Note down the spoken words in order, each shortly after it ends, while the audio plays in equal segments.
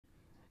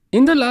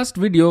In the last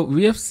video,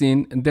 we have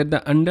seen that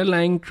the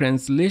underlying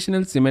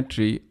translational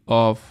symmetry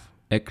of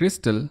a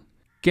crystal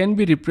can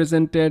be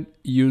represented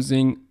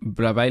using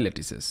Bravais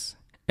lattices.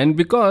 And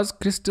because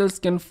crystals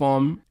can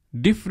form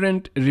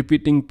different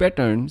repeating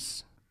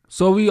patterns,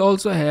 so we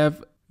also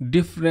have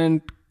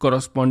different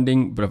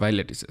corresponding Bravais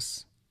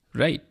lattices,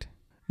 right?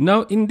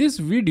 Now in this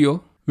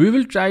video, we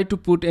will try to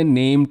put a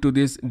name to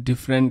these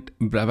different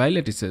Bravais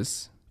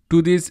lattices,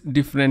 to these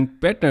different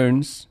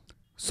patterns,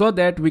 so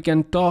that we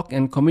can talk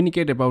and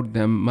communicate about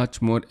them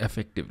much more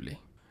effectively.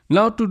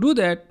 Now to do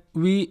that,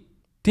 we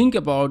think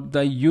about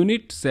the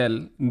unit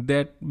cell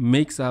that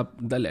makes up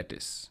the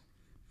lattice.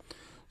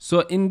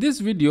 So in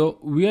this video,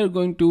 we are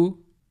going to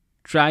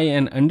try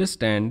and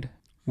understand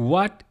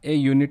what a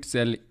unit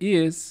cell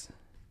is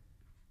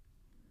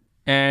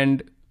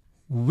and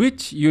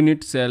which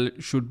unit cell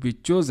should be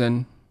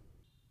chosen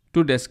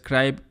to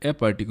describe a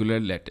particular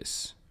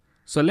lattice.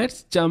 So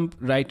let's jump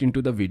right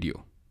into the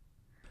video.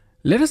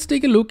 Let us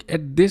take a look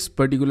at this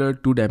particular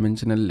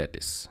two-dimensional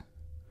lattice.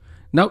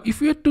 Now, if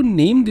you had to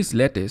name this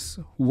lattice,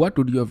 what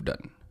would you have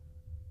done?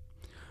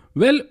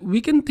 Well, we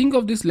can think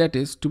of this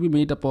lattice to be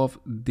made up of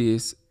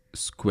these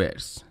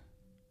squares,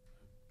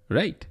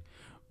 right?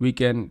 We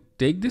can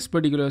take this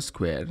particular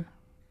square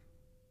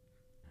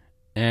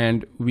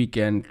and we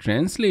can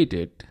translate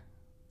it.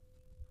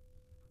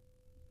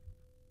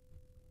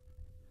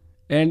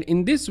 And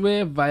in this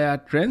way, via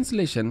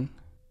translation,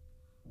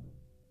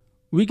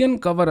 we can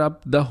cover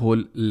up the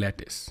whole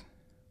lattice.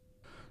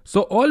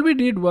 So all we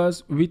did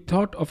was we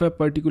thought of a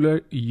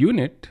particular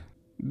unit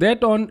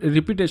that on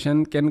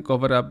repetition can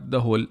cover up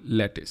the whole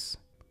lattice.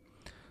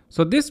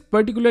 So this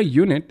particular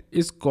unit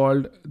is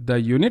called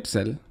the unit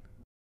cell,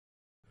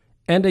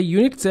 and a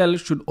unit cell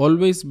should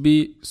always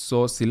be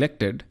so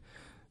selected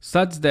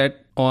such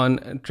that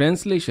on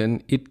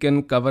translation it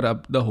can cover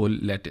up the whole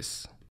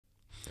lattice.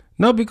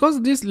 Now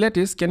because this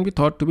lattice can be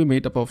thought to be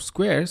made up of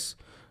squares,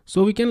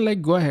 so we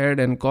can go ahead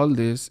and call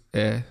this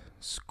a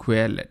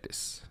square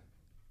lattice.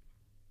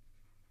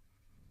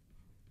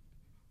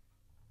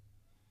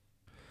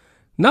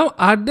 Now,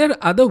 are there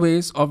other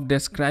ways of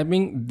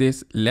describing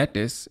this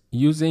lattice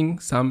using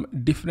some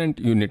different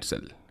unit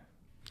cell?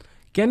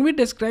 Can we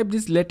describe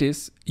this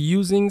lattice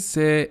using,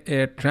 say,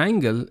 a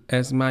triangle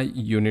as my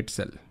unit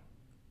cell?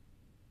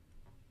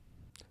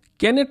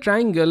 Can a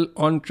triangle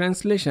on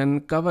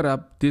translation cover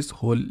up this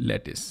whole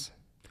lattice?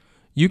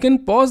 You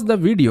can pause the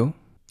video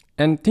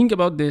and think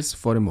about this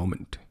for a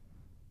moment.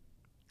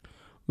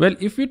 Well,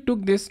 if we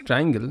took this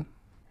triangle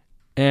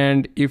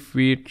and if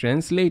we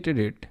translated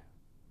it,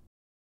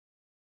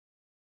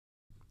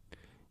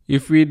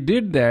 if we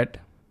did that,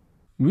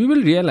 we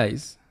will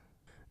realize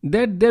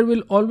that there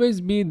will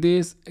always be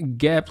these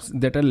gaps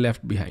that are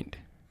left behind,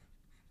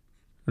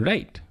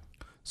 right?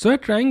 So a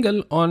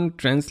triangle on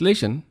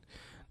translation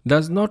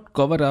does not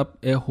cover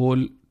up a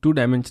whole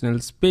two-dimensional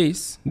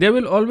space. There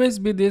will always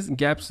be these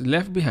gaps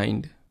left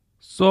behind.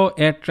 So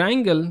a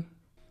triangle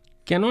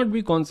cannot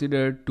be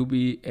considered to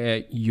be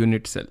a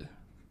unit cell.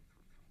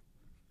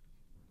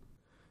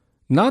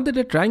 Now that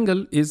a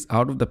triangle is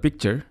out of the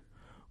picture,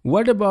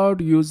 what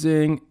about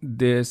using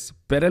this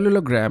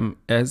parallelogram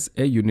as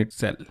a unit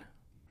cell?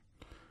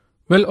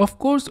 Well, of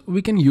course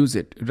we can use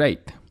it,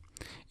 right?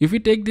 If we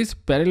take this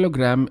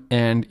parallelogram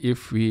and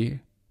if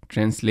we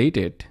translate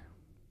it,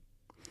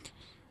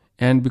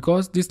 and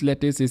because this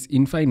lattice is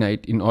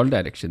infinite in all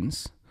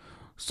directions,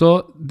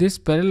 so this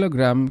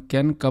parallelogram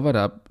can cover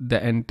up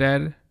the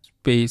entire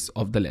space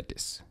of the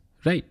lattice,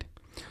 right?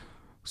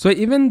 So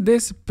even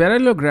this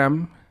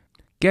parallelogram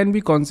can be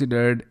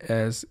considered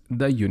as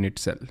the unit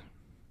cell.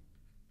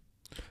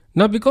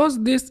 Now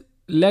because this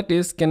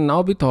lattice can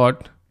now be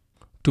thought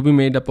to be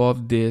made up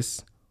of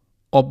these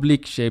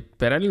oblique shaped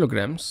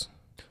parallelograms,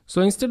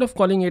 so instead of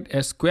calling it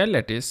a square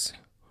lattice,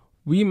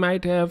 we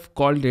might have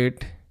called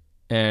it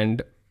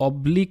an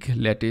oblique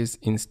lattice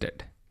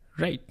instead,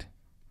 right?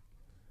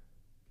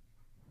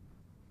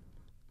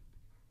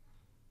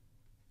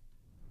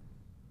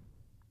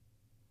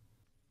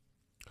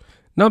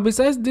 Now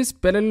besides this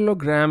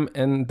parallelogram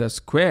and the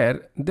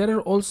square, there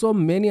are also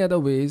many other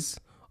ways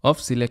of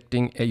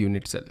selecting a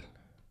unit cell.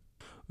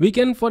 We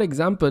can, for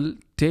example,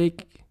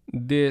 take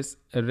this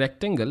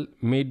rectangle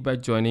made by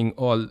joining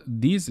all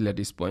these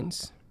lattice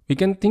points. We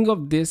can think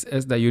of this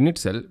as the unit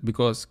cell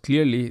because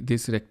clearly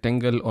this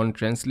rectangle on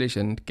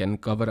translation can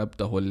cover up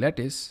the whole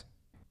lattice.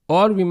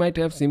 Or we might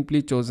have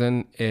simply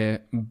chosen a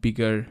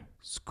bigger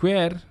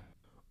square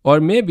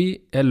or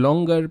maybe a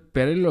longer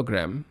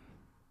parallelogram.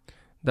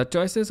 The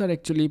choices are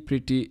actually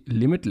pretty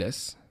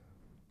limitless.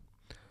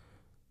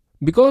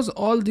 Because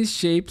all these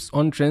shapes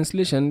on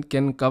translation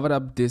can cover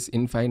up this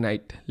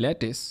infinite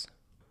lattice,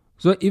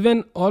 so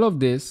even all of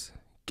this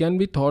can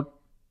be thought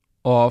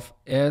of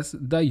as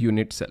the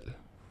unit cell.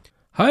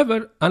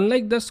 However,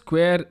 unlike the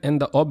square and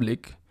the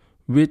oblique,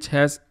 which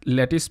has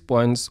lattice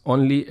points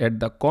only at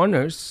the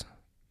corners,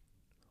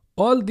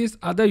 all these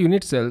other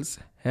unit cells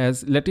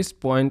has lattice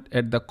point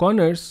at the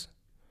corners,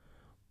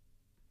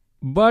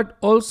 but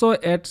also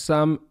at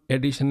some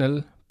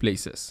additional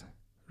places,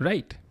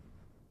 right?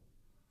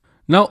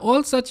 Now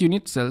all such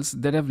unit cells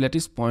that have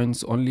lattice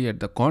points only at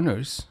the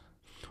corners,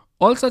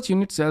 all such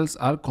unit cells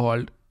are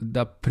called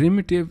the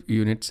primitive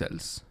unit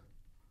cells.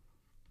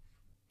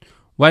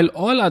 While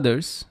all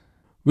others,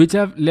 which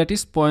have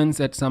lattice points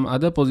at some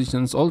other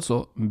positions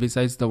also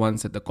besides the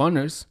ones at the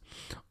corners,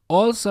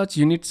 all such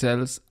unit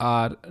cells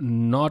are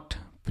not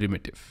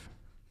primitive.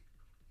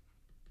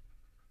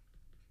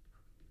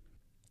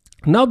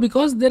 Now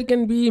because there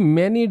can be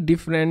many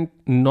different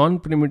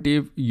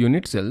non-primitive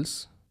unit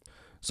cells,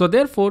 so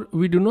therefore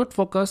we do not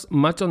focus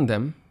much on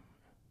them,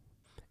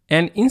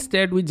 and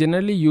instead we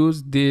generally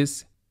use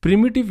these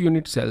primitive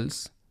unit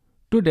cells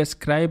to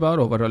describe our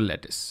overall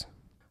lattice.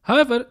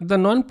 However, the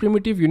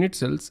non-primitive unit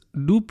cells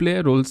do play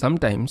a role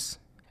sometimes,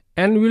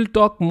 and we'll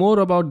talk more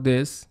about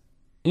this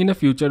in a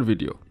future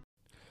video.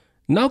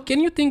 Now can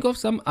you think of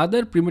some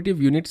other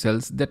primitive unit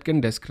cells that can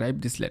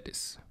describe this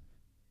lattice?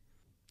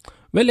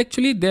 Well,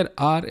 actually there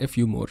are a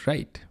few more,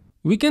 right?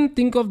 We can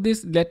think of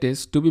this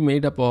lattice to be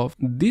made up of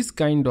this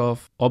kind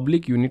of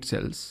oblique unit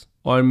cells,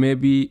 or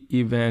maybe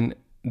even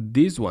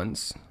these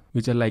ones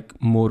which are like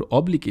more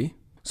oblique.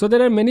 So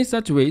there are many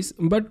such ways,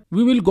 but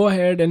we will go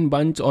ahead and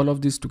bunch all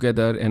of this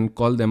together and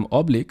call them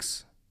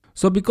obliques.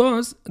 So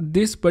because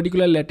this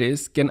particular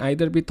lattice can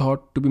either be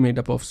thought to be made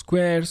up of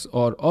squares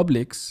or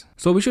obliques,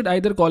 so we should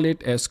either call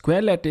it a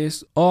square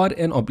lattice or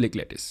an oblique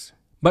lattice.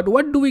 But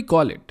what do we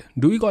call it?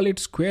 Do we call it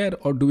square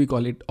or do we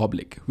call it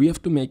oblique? We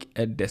have to make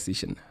a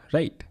decision,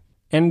 right?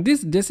 And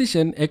this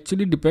decision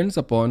actually depends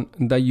upon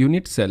the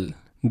unit cell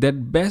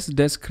that best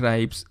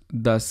describes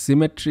the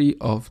symmetry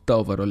of the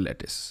overall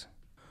lattice.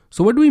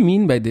 So what do we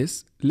mean by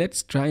this?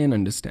 Let's try and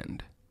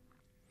understand.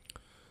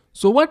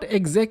 So what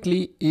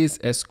exactly is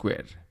a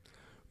square?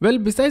 Well,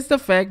 besides the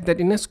fact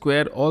that in a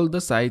square all the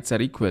sides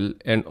are equal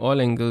and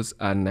all angles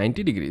are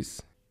 90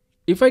 degrees,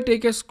 if I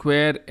take a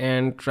square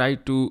and try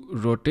to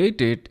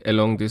rotate it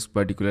along this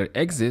particular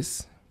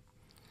axis,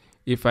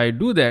 if I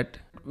do that,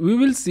 we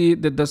will see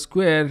that the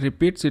square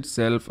repeats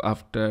itself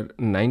after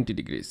 90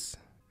 degrees,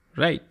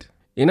 right?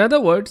 In other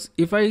words,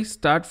 if I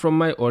start from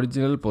my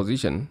original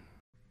position,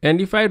 and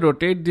if I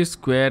rotate this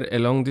square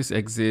along this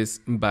axis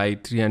by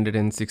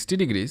 360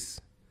 degrees,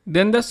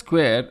 then the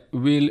square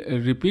will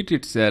repeat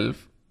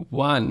itself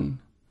 1,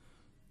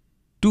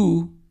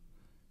 2,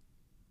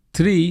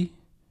 3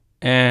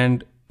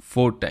 and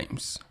 4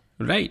 times,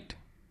 right?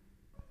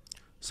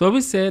 So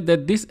we say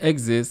that this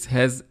axis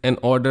has an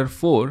order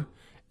 4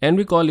 and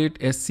we call it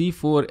a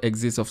C4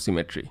 axis of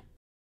symmetry.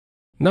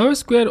 Now a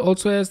square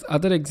also has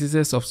other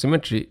axes of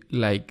symmetry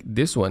like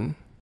this one.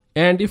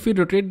 And if we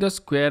rotate the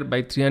square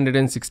by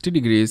 360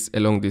 degrees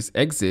along this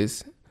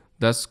axis,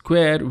 the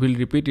square will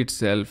repeat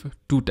itself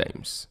 2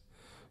 times.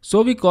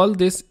 So we call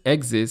this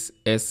axis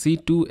a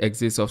C2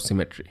 axis of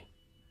symmetry.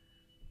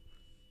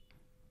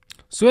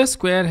 So a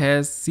square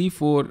has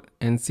C4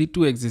 and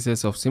C2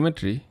 axes of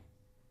symmetry.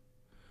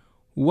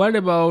 What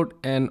about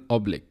an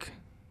oblique?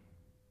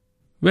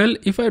 Well,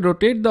 if I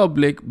rotate the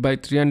oblique by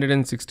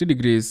 360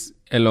 degrees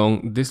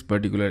along this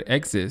particular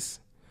axis,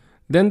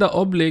 then the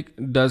oblique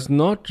does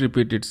not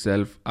repeat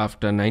itself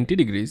after 90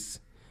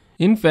 degrees.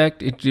 In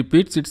fact, it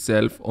repeats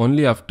itself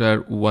only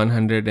after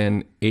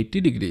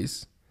 180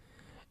 degrees.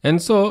 And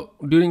so,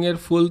 during a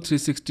full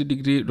 360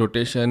 degree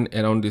rotation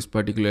around this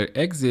particular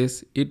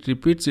axis, it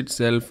repeats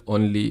itself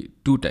only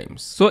 2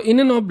 times. So, in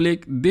an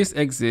oblique, this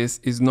axis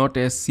is not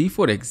a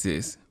C4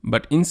 axis,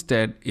 but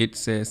instead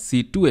it's a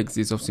C2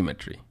 axis of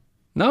symmetry.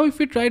 Now, if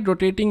we try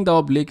rotating the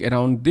oblique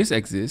around this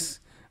axis,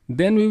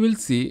 then we will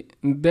see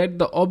that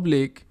the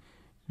oblique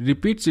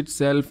repeats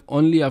itself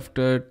only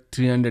after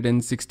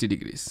 360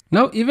 degrees.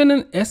 Now even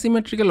an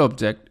asymmetrical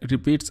object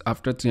repeats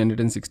after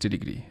 360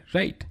 degrees,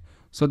 right?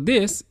 So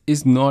this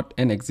is not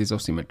an axis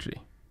of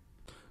symmetry.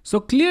 So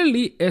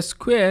clearly a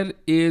square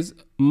is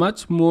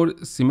much more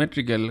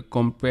symmetrical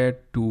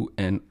compared to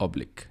an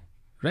oblique,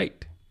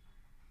 right?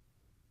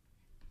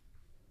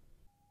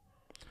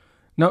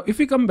 Now if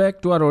we come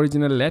back to our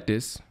original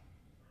lattice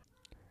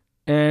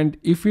and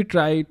if we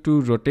try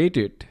to rotate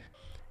it,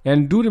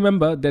 and do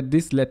remember that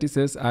these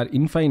lattices are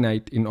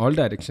infinite in all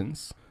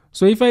directions.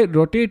 So if I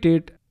rotate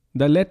it,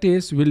 the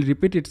lattice will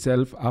repeat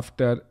itself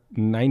after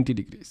 90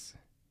 degrees,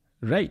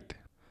 right?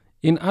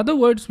 In other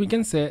words, we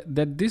can say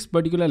that this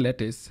particular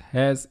lattice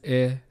has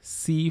a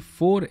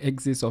C4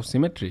 axis of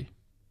symmetry.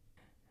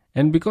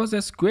 And because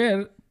a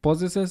square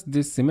possesses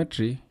this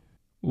symmetry,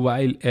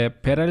 while a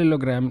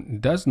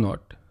parallelogram does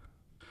not,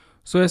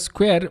 so a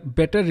square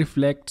better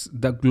reflects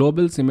the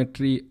global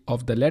symmetry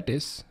of the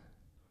lattice.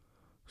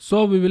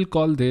 So we will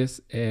call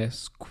this a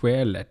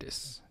square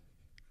lattice.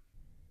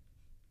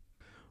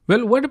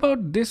 Well, what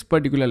about this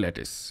particular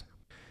lattice?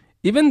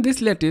 Even this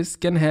lattice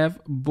can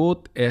have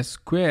both a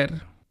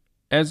square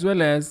as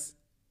well as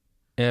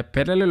a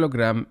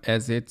parallelogram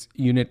as its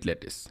unit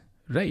lattice,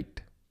 right?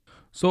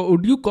 So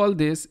would you call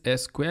this a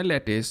square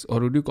lattice or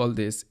would you call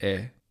this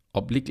a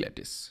oblique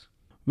lattice?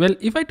 Well,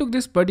 if I took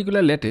this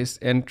particular lattice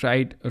and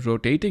tried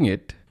rotating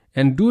it,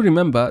 and do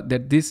remember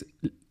that this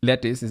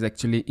lattice is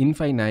actually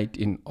infinite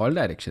in all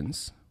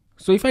directions.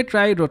 So if I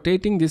try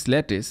rotating this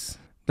lattice,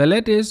 the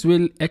lattice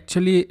will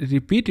actually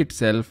repeat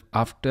itself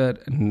after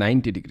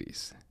 90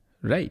 degrees,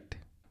 right?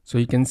 So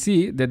you can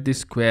see that this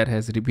square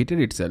has repeated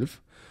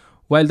itself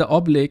while the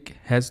oblique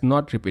has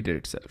not repeated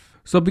itself.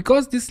 So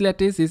because this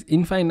lattice is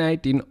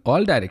infinite in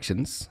all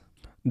directions,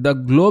 the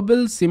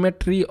global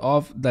symmetry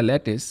of the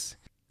lattice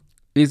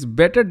is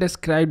better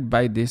described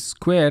by this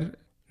square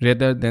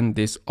rather than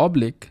this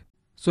oblique.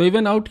 So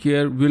even out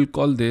here, we'll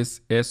call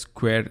this a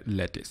square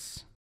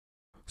lattice.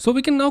 So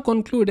we can now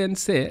conclude and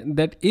say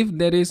that if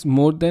there is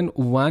more than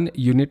one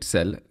unit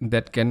cell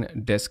that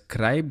can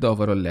describe the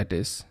overall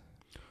lattice,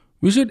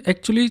 we should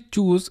actually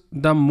choose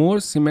the more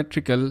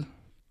symmetrical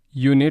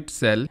unit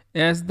cell,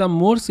 as the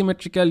more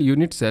symmetrical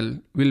unit cell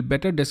will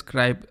better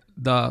describe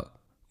the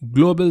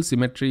global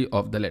symmetry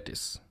of the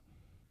lattice.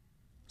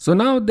 So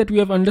now that we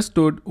have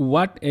understood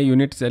what a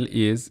unit cell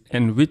is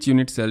and which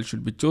unit cell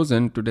should be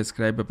chosen to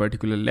describe a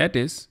particular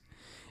lattice,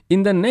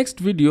 in the next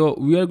video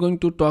we are going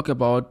to talk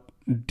about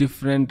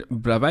different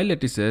Bravais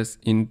lattices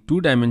in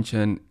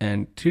 2-dimension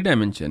and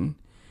 3-dimension,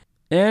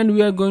 and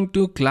we are going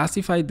to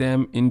classify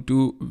them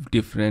into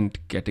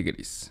different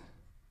categories.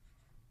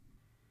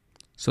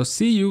 So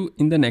see you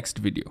in the next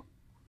video.